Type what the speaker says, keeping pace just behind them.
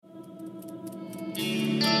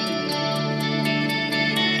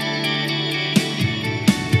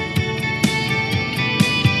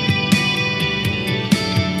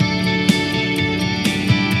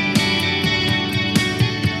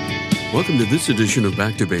Welcome to this edition of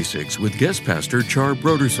Back to Basics with guest pastor Char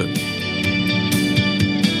Broderson.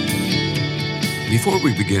 Before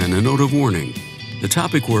we begin, a note of warning. The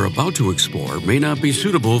topic we're about to explore may not be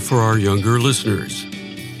suitable for our younger listeners.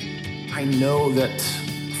 I know that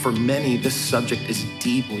for many, this subject is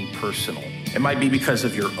deeply personal. It might be because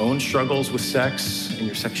of your own struggles with sex and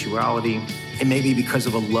your sexuality. It may be because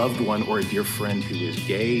of a loved one or a dear friend who is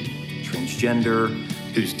gay, transgender,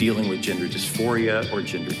 who's dealing with gender dysphoria or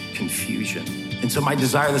gender confusion. And so my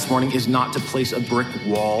desire this morning is not to place a brick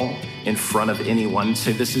wall in front of anyone,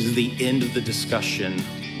 say this is the end of the discussion,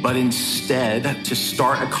 but instead to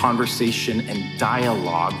start a conversation and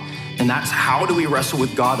dialogue. And that's how do we wrestle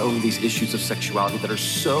with God over these issues of sexuality that are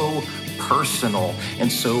so personal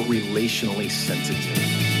and so relationally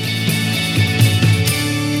sensitive.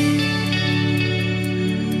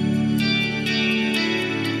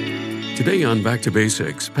 Today on Back to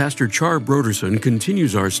Basics, Pastor Char Broderson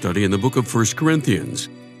continues our study in the book of 1 Corinthians.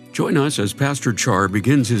 Join us as Pastor Char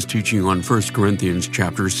begins his teaching on 1 Corinthians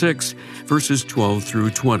chapter 6, verses 12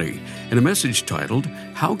 through 20, in a message titled,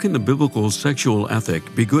 How Can the Biblical Sexual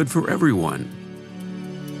Ethic Be Good for Everyone?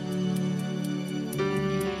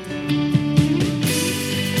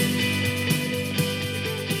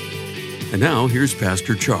 And now, here's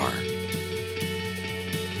Pastor Char.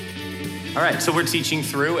 All right, so we're teaching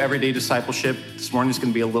through everyday discipleship. This morning is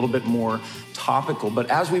going to be a little bit more topical, but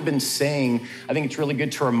as we've been saying, I think it's really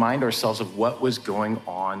good to remind ourselves of what was going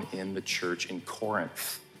on in the church in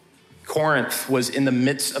Corinth. Corinth was in the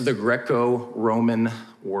midst of the Greco-Roman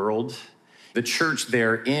world. The church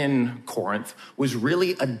there in Corinth was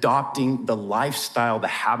really adopting the lifestyle, the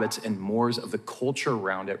habits, and mores of the culture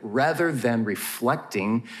around it rather than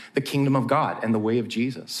reflecting the kingdom of God and the way of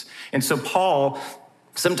Jesus. And so Paul,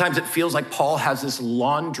 sometimes it feels like Paul has this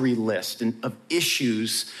laundry list of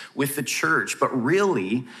issues with the church, but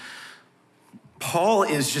really, Paul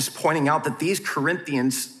is just pointing out that these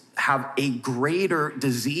Corinthians have a greater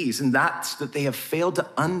disease, and that's that they have failed to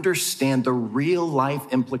understand the real life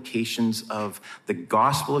implications of the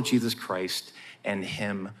gospel of Jesus Christ and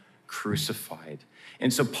him crucified.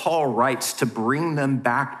 And so Paul writes to bring them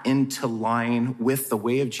back into line with the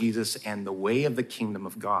way of Jesus and the way of the kingdom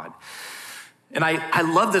of God. And I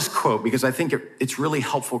love this quote because I think it's really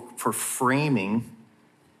helpful for framing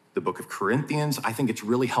the book of Corinthians. I think it's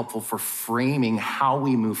really helpful for framing how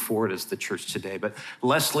we move forward as the church today. But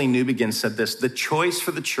Leslie Newbegin said this: the choice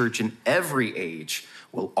for the church in every age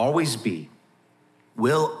will always be,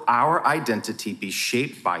 will our identity be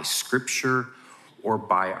shaped by scripture or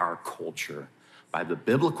by our culture, by the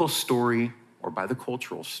biblical story or by the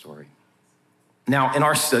cultural story? Now, in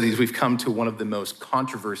our studies, we've come to one of the most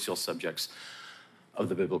controversial subjects of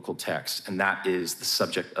the biblical text, and that is the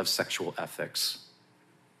subject of sexual ethics.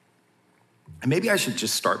 And maybe I should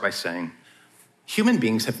just start by saying, human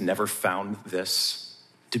beings have never found this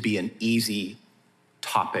to be an easy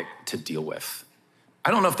topic to deal with.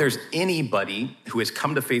 I don't know if there's anybody who has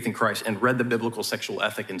come to faith in Christ and read the biblical sexual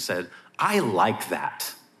ethic and said, I like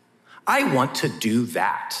that. I want to do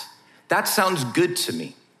that. That sounds good to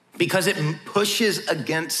me because it pushes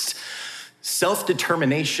against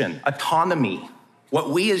self-determination, autonomy, what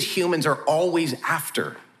we as humans are always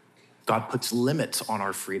after. God puts limits on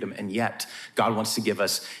our freedom, and yet God wants to give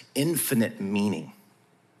us infinite meaning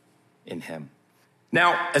in him.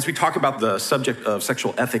 Now, as we talk about the subject of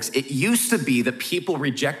sexual ethics, it used to be that people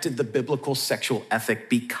rejected the biblical sexual ethic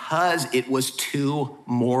because it was too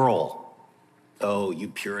moral. Oh, you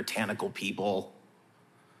puritanical people.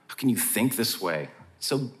 How can you think this way?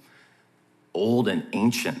 So old and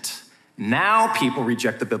ancient. Now people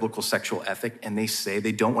reject the biblical sexual ethic and they say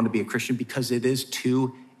they don't want to be a Christian because it is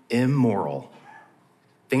too immoral.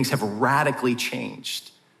 Things have radically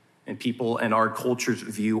changed in people and our culture's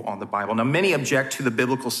view on the Bible. Now, many object to the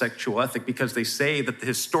biblical sexual ethic because they say that the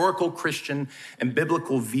historical Christian and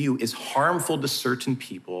biblical view is harmful to certain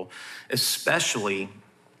people, especially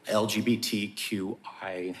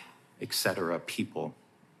LGBTQI, etc. people.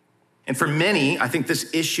 And for many, I think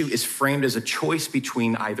this issue is framed as a choice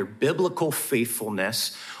between either biblical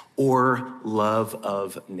faithfulness or love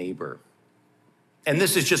of neighbor. And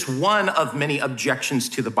this is just one of many objections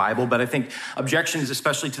to the Bible, but I think objections,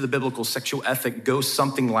 especially to the biblical sexual ethic, go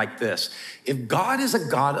something like this. If God is a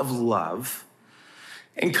God of love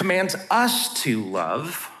and commands us to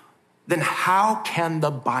love, then how can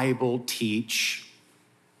the Bible teach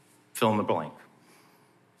fill in the blank?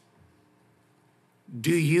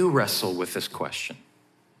 Do you wrestle with this question?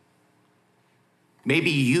 Maybe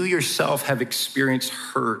you yourself have experienced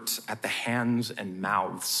hurt at the hands and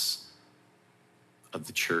mouths of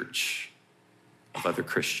the church, of other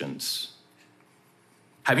Christians.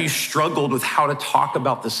 Have you struggled with how to talk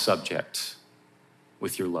about the subject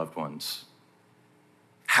with your loved ones?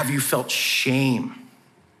 Have you felt shame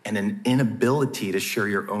and an inability to share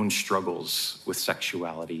your own struggles with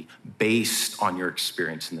sexuality based on your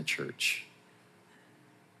experience in the church?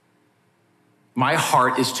 My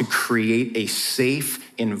heart is to create a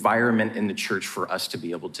safe environment in the church for us to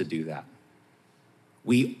be able to do that.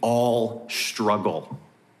 We all struggle.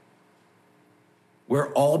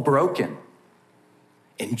 We're all broken.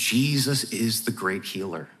 And Jesus is the great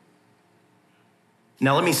healer.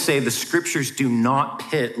 Now, let me say the scriptures do not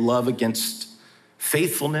pit love against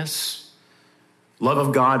faithfulness, love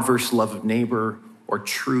of God versus love of neighbor, or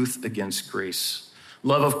truth against grace.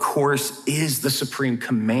 Love, of course, is the supreme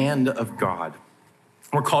command of God.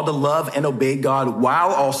 We're called to love and obey God while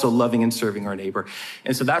also loving and serving our neighbor.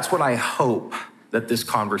 And so that's what I hope that this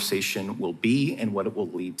conversation will be and what it will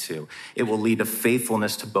lead to. It will lead to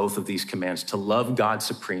faithfulness to both of these commands, to love God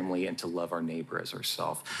supremely and to love our neighbor as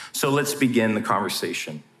ourselves. So let's begin the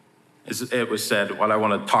conversation. As it was said, what I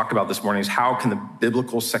want to talk about this morning is how can the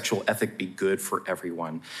biblical sexual ethic be good for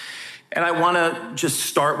everyone? And I want to just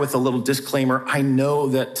start with a little disclaimer. I know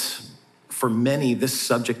that for many, this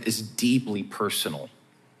subject is deeply personal.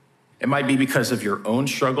 It might be because of your own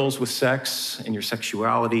struggles with sex and your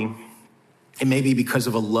sexuality. It may be because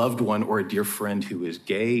of a loved one or a dear friend who is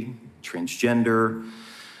gay, transgender,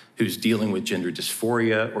 who's dealing with gender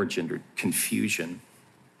dysphoria or gender confusion.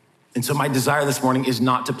 And so my desire this morning is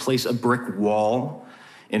not to place a brick wall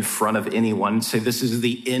in front of anyone and say, this is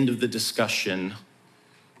the end of the discussion.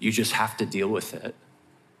 You just have to deal with it.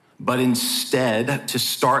 But instead, to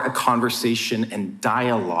start a conversation and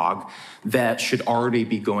dialogue that should already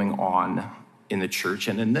be going on in the church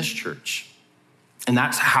and in this church. And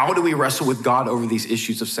that's how do we wrestle with God over these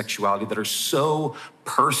issues of sexuality that are so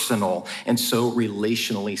personal and so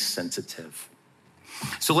relationally sensitive.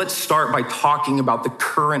 So let's start by talking about the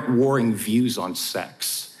current warring views on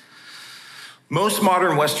sex. Most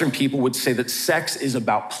modern Western people would say that sex is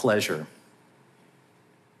about pleasure.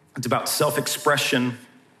 It's about self-expression.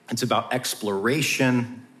 It's about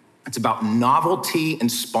exploration. It's about novelty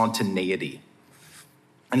and spontaneity.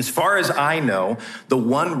 And as far as I know, the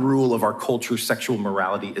one rule of our culture's sexual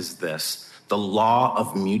morality is this: the law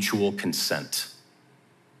of mutual consent.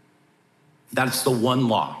 That's the one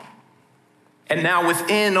law. And now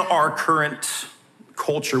within our current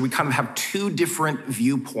culture, we kind of have two different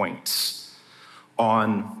viewpoints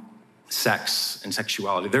on sex and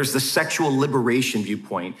sexuality. There's the sexual liberation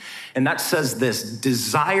viewpoint, and that says this: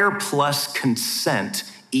 desire plus consent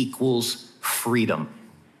equals freedom.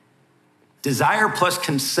 Desire plus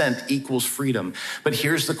consent equals freedom. But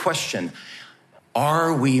here's the question: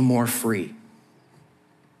 are we more free?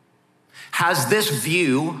 Has this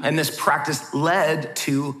view and this practice led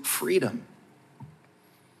to freedom?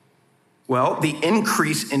 Well, the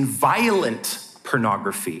increase in violent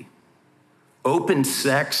pornography, open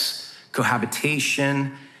sex,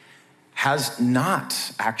 cohabitation has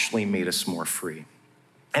not actually made us more free.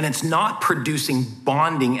 And it's not producing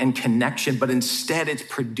bonding and connection, but instead it's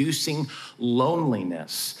producing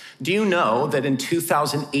loneliness. Do you know that in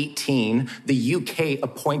 2018, the UK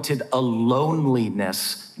appointed a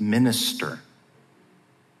loneliness minister?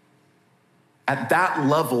 At that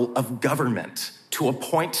level of government, to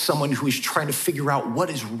appoint someone who is trying to figure out what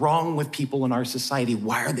is wrong with people in our society.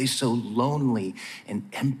 Why are they so lonely and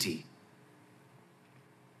empty?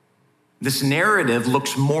 This narrative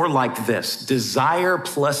looks more like this: desire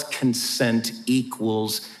plus consent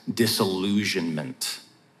equals disillusionment.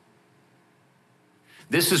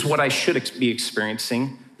 This is what I should be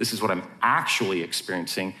experiencing. This is what I'm actually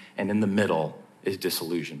experiencing. And in the middle is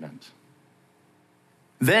disillusionment.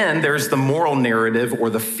 Then there's the moral narrative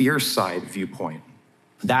or the fear side viewpoint.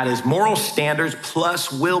 That is moral standards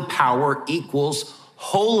plus willpower equals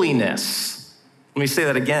holiness. Let me say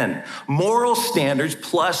that again. Moral standards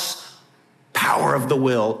plus power of the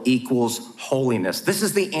will equals holiness. This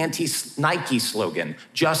is the anti-Nike slogan: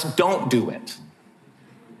 just don't do it.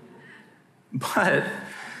 But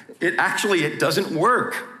it doesn't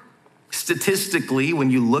work. Statistically,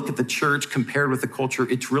 when you look at the church compared with the culture,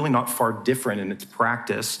 it's really not far different in its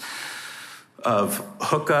practice of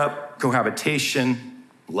hookup, cohabitation,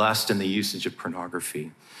 lust, and the usage of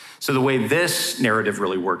pornography. So the way this narrative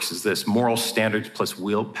really works is this: moral standards plus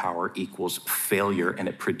willpower equals failure, and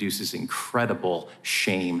it produces incredible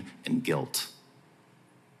shame and guilt.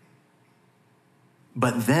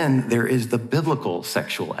 But then there is the biblical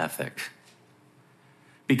sexual ethic,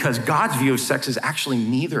 because God's view of sex is actually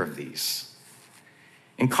neither of these.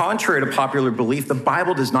 And contrary to popular belief, the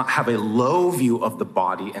Bible does not have a low view of the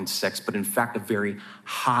body and sex, but in fact, a very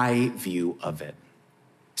high view of it.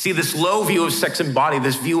 See, this low view of sex and body,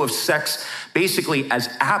 this view of sex basically as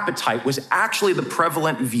appetite, was actually the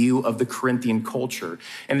prevalent view of the Corinthian culture.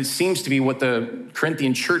 And it seems to be what the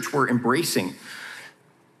Corinthian church were embracing.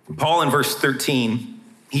 Paul in verse 13,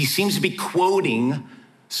 he seems to be quoting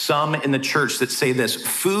some in the church that say this: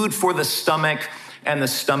 food for the stomach and the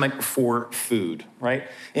stomach for food, right?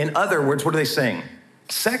 In other words, what are they saying?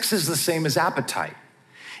 Sex is the same as appetite.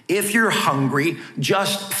 If you're hungry,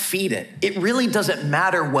 just feed it. It really doesn't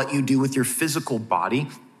matter what you do with your physical body.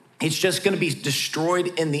 It's just going to be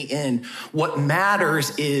destroyed in the end. What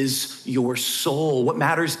matters is your soul. What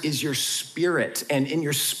matters is your spirit. And in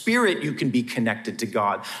your spirit, you can be connected to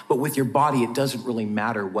God. But with your body, it doesn't really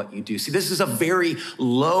matter what you do. See, this is a very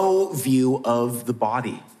low view of the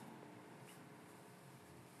body.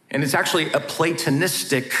 And it's actually a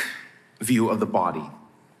Platonistic view of the body.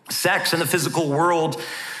 Sex in the physical world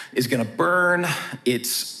is going to burn, it's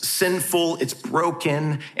sinful, it's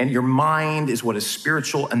broken, and your mind is what is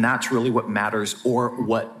spiritual, and that's really what matters, or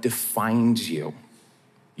what defines you,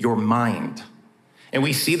 your mind. And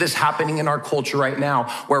we see this happening in our culture right now,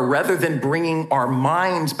 where rather than bringing our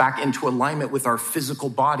minds back into alignment with our physical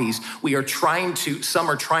bodies, some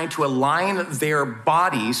are trying to align their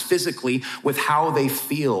bodies physically with how they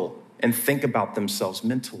feel and think about themselves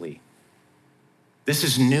mentally. This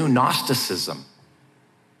is new Gnosticism.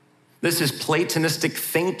 This is Platonistic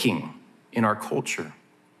thinking in our culture.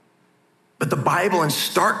 But the Bible, in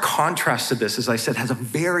stark contrast to this, as I said, has a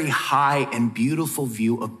very high and beautiful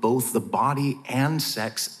view of both the body and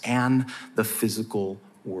sex and the physical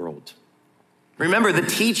world. Remember, the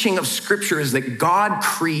teaching of Scripture is that God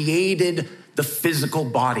created the physical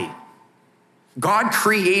body. God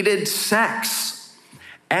created sex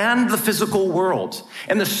and the physical world.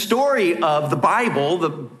 And the story of the Bible,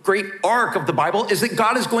 the great arc of the Bible, is that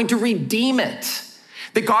God is going to redeem it.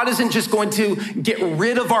 That God isn't just going to get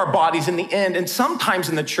rid of our bodies in the end. And sometimes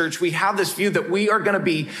in the church, we have this view that we are going to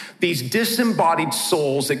be these disembodied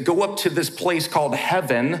souls that go up to this place called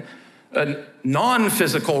heaven, a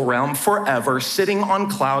non-physical realm, forever, sitting on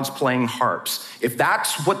clouds playing harps. If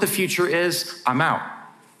that's what the future is, I'm out.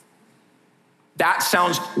 That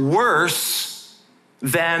sounds worse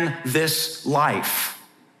than this life.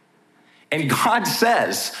 And God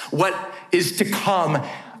says what is to come,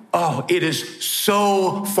 it is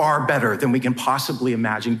so far better than we can possibly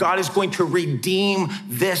imagine. God is going to redeem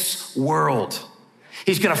this world.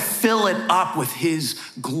 He's going to fill it up with his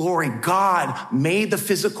glory. God made the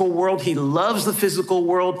physical world. He loves the physical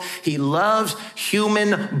world. He loves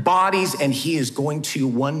human bodies, and he is going to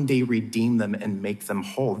one day redeem them and make them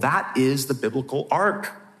whole. That is the biblical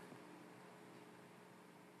arc.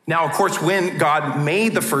 Now, of course, when God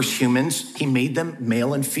made the first humans, he made them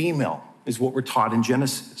male and female, is what we're taught in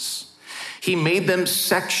Genesis. He made them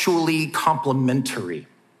sexually complementary.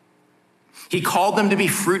 He called them to be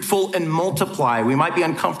fruitful and multiply. We might be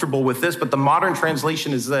uncomfortable with this, but the modern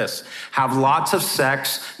translation is this: have lots of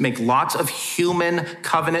sex, make lots of human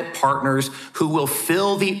covenant partners who will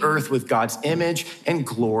fill the earth with God's image and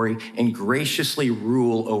glory and graciously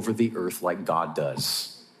rule over the earth like God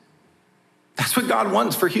does. That's what God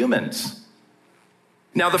wants for humans.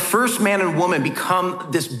 Now, the first man and woman become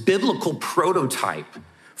this biblical prototype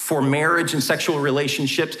for marriage and sexual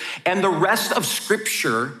relationships, and the rest of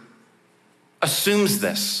Scripture assumes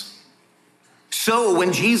this. So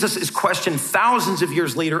when Jesus is questioned thousands of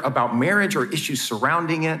years later about marriage or issues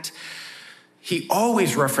surrounding it, he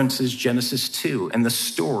always references Genesis 2 and the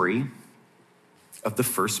story of the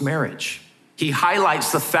first marriage. He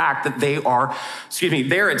highlights the fact that it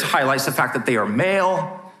highlights the fact that they are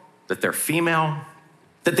male, that they're female,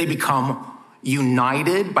 that they become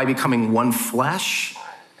united by becoming one flesh,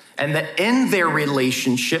 and that in their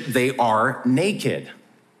relationship, they are naked.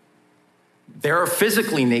 They're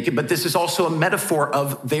physically naked, but this is also a metaphor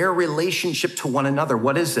of their relationship to one another.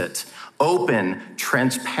 What is it? Open,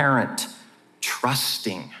 transparent,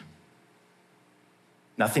 trusting.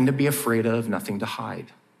 Nothing to be afraid of, nothing to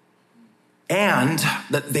hide. And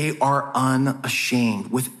that they are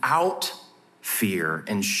unashamed, without fear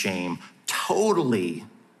and shame, totally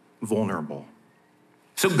vulnerable.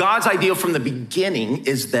 So God's ideal from the beginning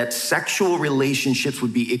is that sexual relationships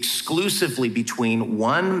would be exclusively between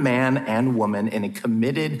one man and woman in a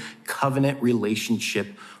committed covenant relationship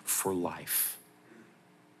for life.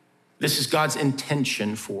 This is God's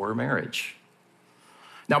intention for marriage.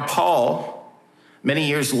 Now, Paul, many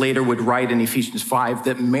years later, would write in Ephesians 5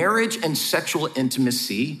 that marriage and sexual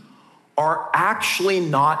intimacy are actually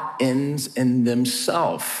not ends in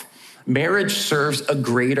themselves. Marriage serves a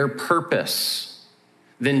greater purpose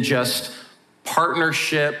than just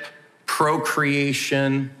partnership,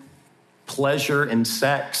 procreation, pleasure and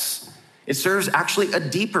sex. It serves actually a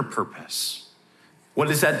deeper purpose. What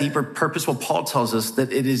is that deeper purpose? Well, Paul tells us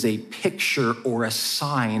that it is a picture or a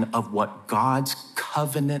sign of what God's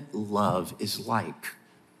covenant love is like.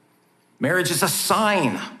 Marriage is a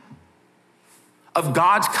sign of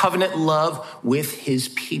God's covenant love with his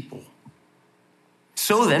people.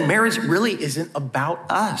 So then, marriage really isn't about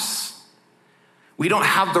us. We don't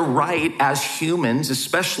have the right as humans,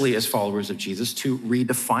 especially as followers of Jesus, to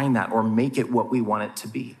redefine that or make it what we want it to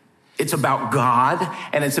be. It's about God,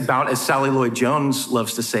 and it's about, as Sally Lloyd-Jones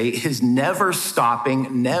loves to say, his never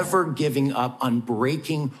stopping, never giving up,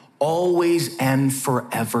 unbreaking, always and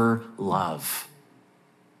forever love.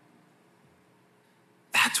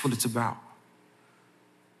 That's what it's about.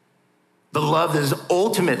 The love that is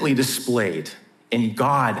ultimately displayed in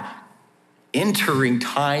God entering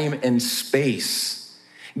time and space,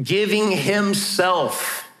 giving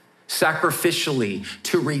himself sacrificially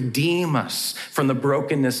to redeem us from the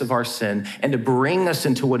brokenness of our sin and to bring us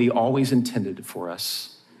into what he always intended for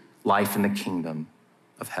us, life in the kingdom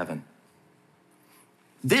of heaven.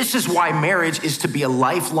 This is why marriage is to be a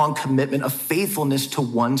lifelong commitment of faithfulness to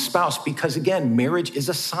one spouse, because again, marriage is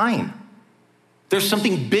a sign. There's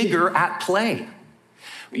something bigger at play.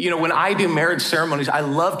 You know, when I do marriage ceremonies, I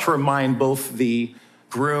love to remind both the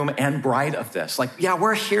groom and bride of this. Like, yeah,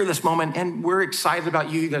 we're here this moment and we're excited about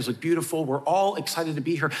you. You guys look beautiful. We're all excited to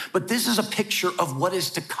be here. But this is a picture of what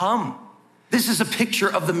is to come. This is a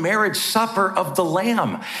picture of the marriage supper of the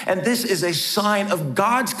Lamb. And this is a sign of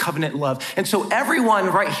God's covenant love. And so everyone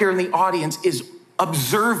right here in the audience is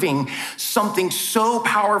observing something so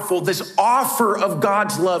powerful, this offer of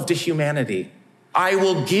God's love to humanity. I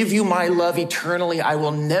will give you my love eternally. I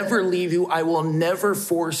will never leave you. I will never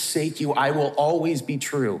forsake you. I will always be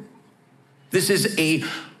true. This is a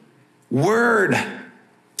word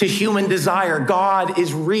to human desire. God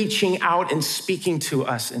is reaching out and speaking to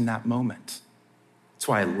us in that moment. That's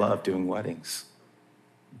why I love doing weddings.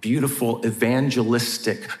 Beautiful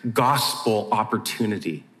evangelistic gospel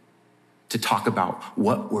opportunity to talk about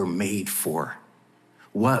what we're made for,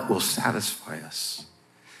 what will satisfy us.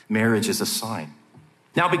 Marriage is a sign.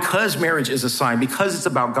 Now, because marriage is a sign, because it's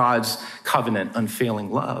about God's covenant,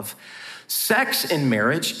 unfailing love, sex in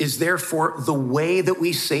marriage is therefore the way that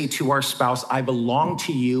we say to our spouse, I belong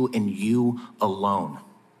to you and you alone.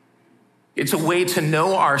 It's a way to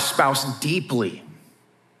know our spouse deeply,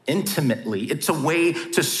 intimately. It's a way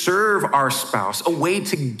to serve our spouse, a way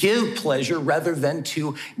to give pleasure rather than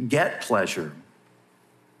to get pleasure.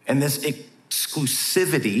 And this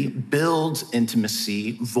exclusivity builds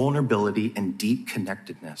intimacy, vulnerability, and deep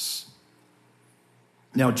connectedness.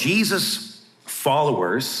 Now, Jesus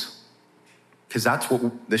followers, because that's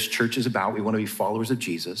what this church is about, we want to be followers of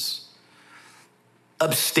Jesus,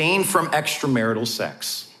 abstain from extramarital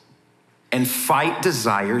sex and fight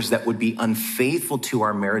desires that would be unfaithful to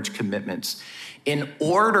our marriage commitments in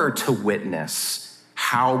order to witness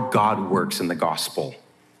how God works in the gospel.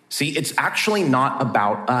 See, it's actually not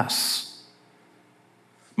about us.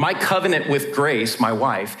 My covenant with Grace, my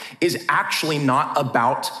wife, is actually not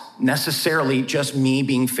about necessarily just me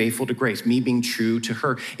being faithful to Grace, me being true to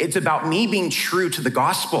her. It's about me being true to the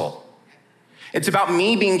gospel. It's about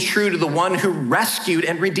me being true to the one who rescued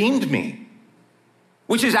and redeemed me,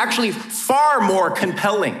 which is actually far more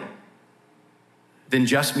compelling than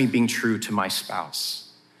just me being true to my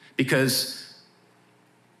spouse. Because,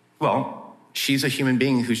 well, she's a human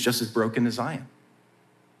being who's just as broken as I am.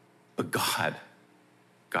 But God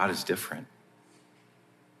is different.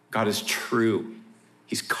 God is true.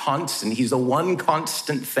 He's constant. He's the one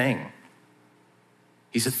constant thing.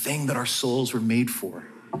 He's a thing that our souls were made for.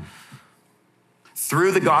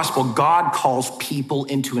 Through the gospel, God calls people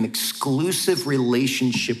into an exclusive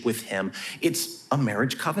relationship with him. It's a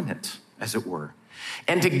marriage covenant, as it were.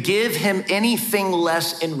 And to give him anything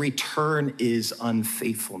less in return is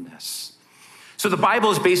unfaithfulness. So the Bible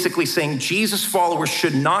is basically saying Jesus followers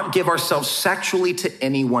should not give ourselves sexually to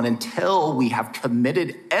anyone until we have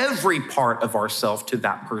committed every part of ourselves to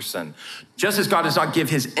that person. Just as God does not give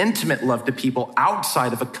his intimate love to people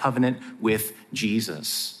outside of a covenant with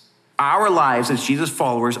Jesus. Our lives as Jesus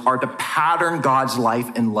followers are to pattern God's life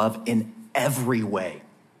and love in every way.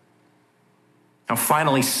 Now,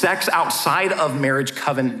 finally, sex outside of marriage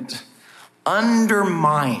covenant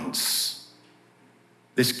undermines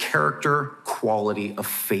this character quality of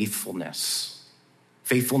faithfulness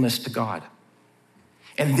to God.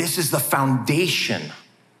 And this is the foundation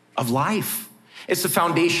of life. It's the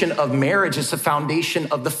foundation of marriage. It's the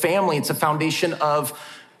foundation of the family. It's the foundation of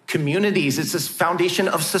communities. It's the foundation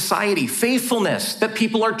of society. Faithfulness, that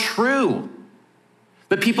people are true,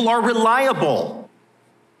 that people are reliable.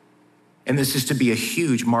 And this is to be a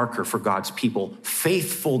huge marker for God's people,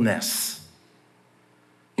 faithfulness.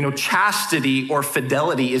 Chastity or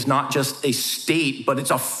fidelity is not just a state, but it's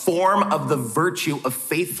a form of the virtue of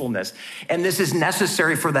faithfulness. And this is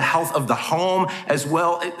necessary for the health of the home, as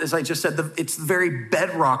well as I just said, it's the very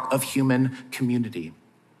bedrock of human community.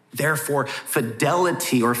 Therefore,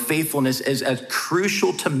 fidelity or faithfulness is as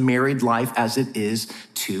crucial to married life as it is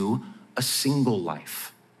to a single life.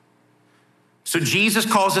 So Jesus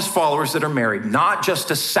calls his followers that are married, not just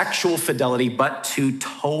to sexual fidelity, but to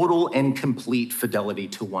total and complete fidelity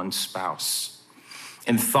to one spouse.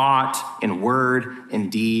 In thought, in word, in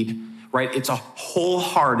deed, right? It's a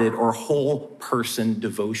wholehearted or whole person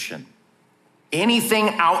devotion.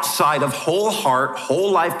 Anything outside of whole heart,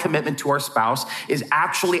 whole life commitment to our spouse is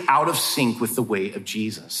actually out of sync with the way of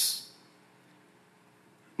Jesus.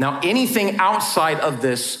 Now, anything outside of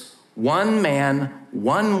this one man,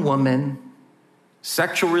 one woman,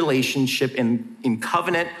 sexual relationship in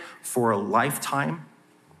covenant for a lifetime,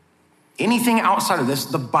 anything outside of this,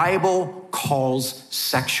 the Bible calls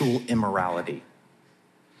sexual immorality.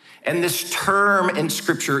 And this term in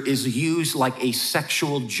Scripture is used like a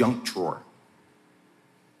sexual junk drawer,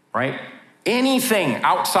 right? Anything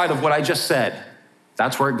outside of what I just said,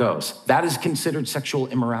 that's where it goes. That is considered sexual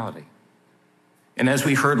immorality. And as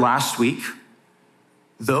we heard last week,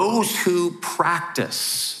 those who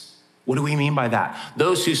practice, what do we mean by that?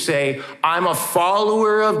 Those who say, I'm a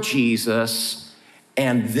follower of Jesus,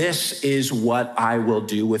 and this is what I will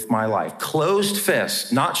do with my life. Closed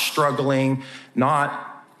fist, not struggling,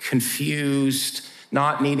 not confused,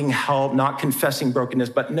 not needing help, not confessing brokenness,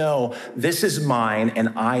 but no, this is mine, and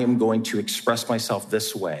I am going to express myself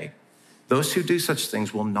this way. Those who do such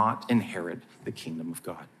things will not inherit the kingdom of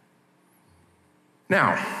God.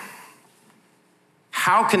 Now,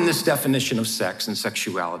 how can this definition of sex and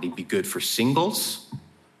sexuality be good for singles,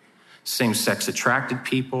 same-sex attracted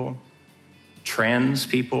people, trans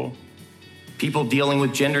people, people dealing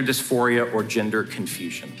with gender dysphoria or gender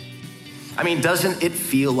confusion? I mean, doesn't it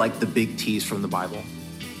feel like the big T's from the Bible,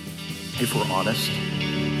 if we're honest?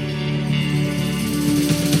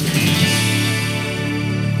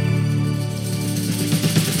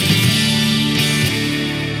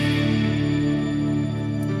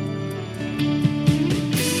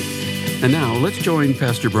 And now, let's join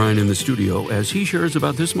Pastor Brian in the studio as he shares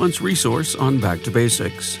about this month's resource on Back to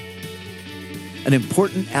Basics. An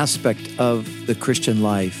important aspect of the Christian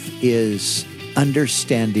life is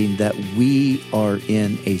understanding that we are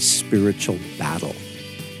in a spiritual battle.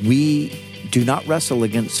 We do not wrestle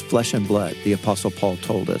against flesh and blood, the Apostle Paul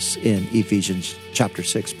told us in Ephesians chapter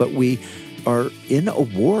 6, but we are in a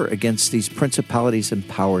war against these principalities and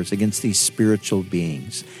powers, against these spiritual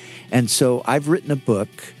beings. And so I've written a book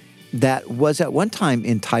that was at one time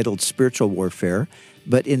entitled Spiritual Warfare,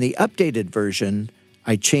 but in the updated version,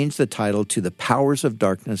 I changed the title to The Powers of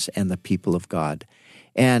Darkness and the People of God.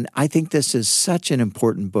 And I think this is such an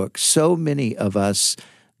important book. So many of us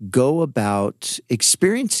go about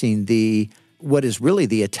experiencing what is really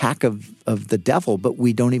the attack of the devil, but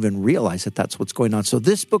we don't even realize that that's what's going on. So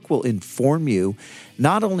this book will inform you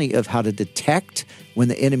not only of how to detect when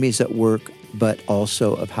the enemy is at work, but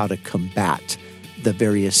also of how to combat the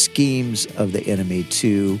various schemes of the enemy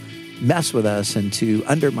to mess with us and to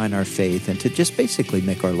undermine our faith and to just basically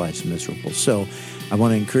make our lives miserable. So I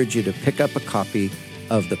want to encourage you to pick up a copy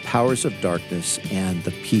of The Powers of Darkness and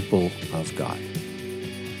the People of God.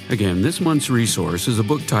 Again, this month's resource is a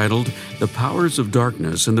book titled The Powers of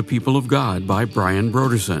Darkness and the People of God by Brian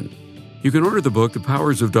Brodersen. You can order the book, The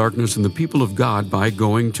Powers of Darkness and the People of God, by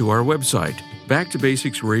going to our website,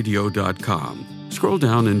 backtobasicsradio.com. Scroll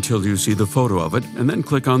down until you see the photo of it, and then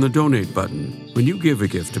click on the Donate button. When you give a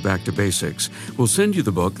gift to Back to Basics, we'll send you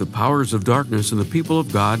the book, The Powers of Darkness and the People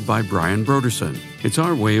of God by Brian Brodersen. It's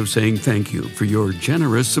our way of saying thank you for your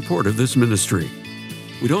generous support of this ministry.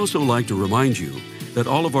 We'd also like to remind you that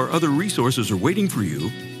all of our other resources are waiting for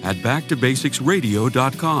you at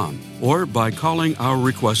backtobasicsradio.com or by calling our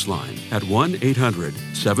request line at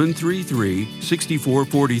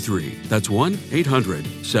 1-800-733-6443. That's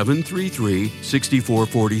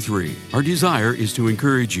 1-800-733-6443. Our desire is to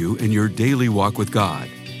encourage you in your daily walk with God.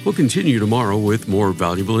 We'll continue tomorrow with more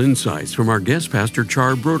valuable insights from our guest pastor,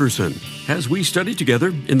 Char Brodersen, as we study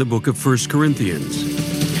together in the book of 1 Corinthians.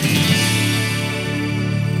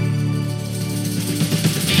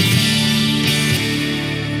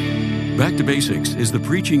 Back to Basics is the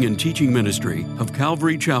preaching and teaching ministry of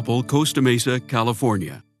Calvary Chapel, Costa Mesa,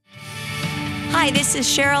 California. Hi, this is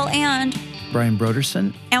Cheryl and Brian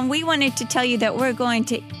Broderson. And we wanted to tell you that we're going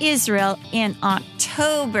to Israel in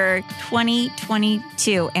October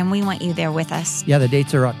 2022, and we want you there with us. Yeah, the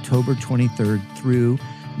dates are October 23rd through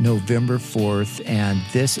November 4th, and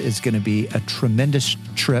this is going to be a tremendous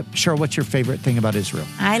trip. Cheryl, what's your favorite thing about Israel?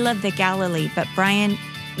 I love the Galilee, but Brian,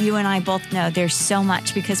 you and I both know there's so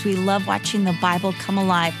much because we love watching the Bible come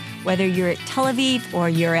alive, whether you're at Tel Aviv or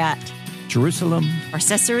you're at Jerusalem. Or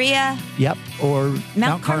Caesarea. Yep, or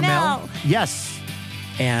Mount Carmel. Yes,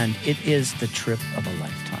 and it is the trip of a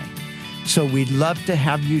lifetime. So we'd love to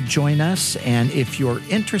have you join us, and if you're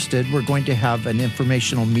interested, we're going to have an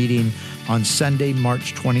informational meeting on Sunday,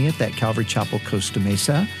 March 20th at Calvary Chapel, Costa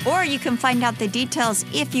Mesa. Or you can find out the details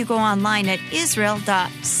if you go online at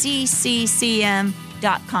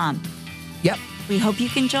israel.cccm.com. Yep. We hope you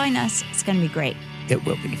can join us. It's going to be great. It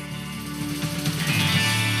will be.